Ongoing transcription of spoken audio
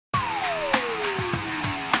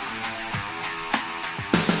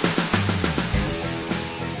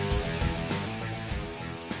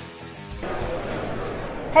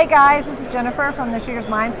Hey guys, this is Jennifer from the Shooter's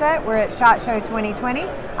Mindset. We're at SHOT Show 2020.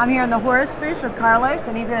 I'm here in the Horus booth with Carlos,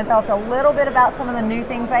 and he's going to tell us a little bit about some of the new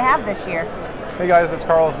things they have this year. Hey guys, it's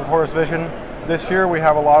Carlos with Horus Vision. This year we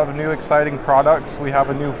have a lot of new exciting products. We have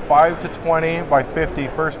a new 5 to 20 by 50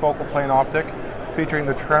 first focal plane optic featuring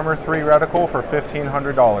the TREMOR 3 reticle for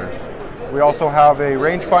 $1,500. We also have a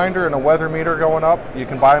rangefinder and a weather meter going up. You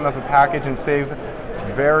can buy them as a package and save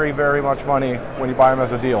very, very much money when you buy them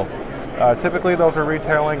as a deal. Typically those are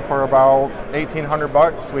retailing for about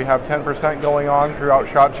 $1,800. We have 10% going on throughout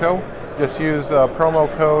SHOT Show. Just use promo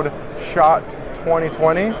code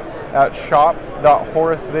SHOT2020 at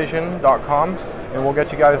shop.horusvision.com and we'll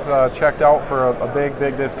get you guys checked out for a big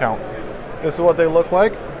discount. This is what they look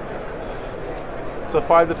like. It's a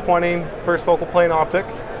 5 to 20 first focal plane optic.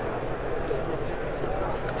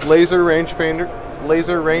 Laser rangefinder,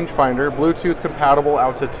 Bluetooth compatible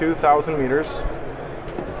out to 2,000 meters.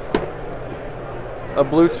 A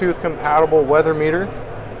Bluetooth compatible weather meter,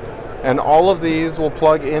 and all of these will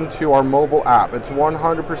plug into our mobile app. It's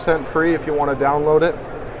 100% free if you want to download it.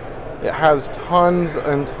 It has tons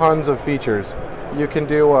and tons of features. You can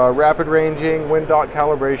do rapid ranging, wind dot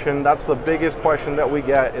calibration. That's the biggest question that we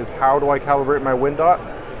get, is how do I calibrate my wind dot?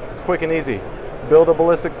 It's quick and easy. Build a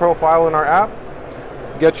ballistic profile in our app,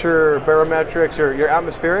 get your barometrics, your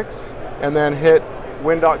atmospherics, and then hit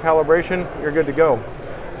wind dot calibration, you're good to go.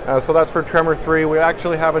 So that's for TREMOR 3. We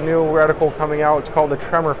actually have a new reticle coming out. It's called the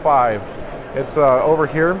TREMOR 5. It's over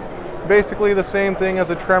here. Basically the same thing as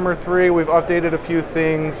a TREMOR 3. We've updated a few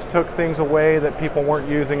things, took things away that people weren't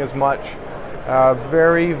using as much.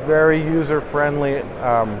 Very user-friendly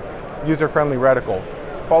reticle.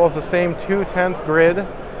 Follows the same 2/10 grid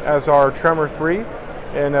as our TREMOR 3,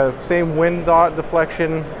 and same wind dot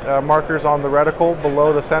deflection markers on the reticle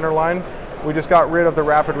below the center line. We just got rid of the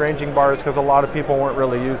rapid ranging bars because a lot of people weren't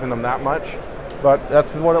really using them that much. But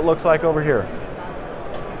that's what it looks like over here.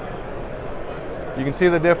 You can see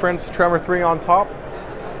the difference. TREMOR 3 on top,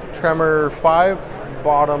 TREMOR 5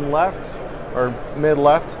 bottom left or mid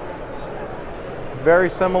left. Very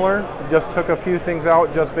similar, just took a few things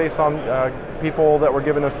out just based on people that were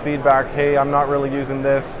giving us feedback. Hey, I'm not really using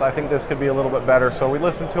this. I think this could be a little bit better. So we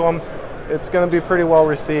listened to them. It's going to be pretty well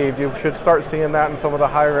received. You should start seeing that in some of the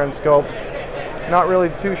higher end scopes. Not really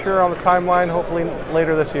too sure on the timeline, hopefully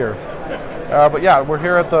later this year. But yeah, we're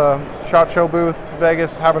here at the SHOT Show booth,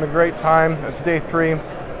 Vegas, having a great time. It's day 3,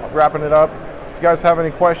 wrapping it up. If you guys have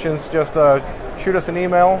any questions, just shoot us an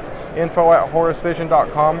email,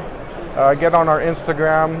 info@horusvision.com. Get on our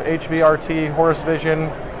Instagram, HVRT, Horus Vision.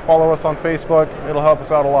 Follow us on Facebook. It'll help us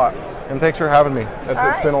out a lot. And thanks for having me.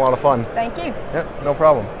 It's been a lot of fun. Thank you. Yeah, no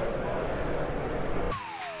problem.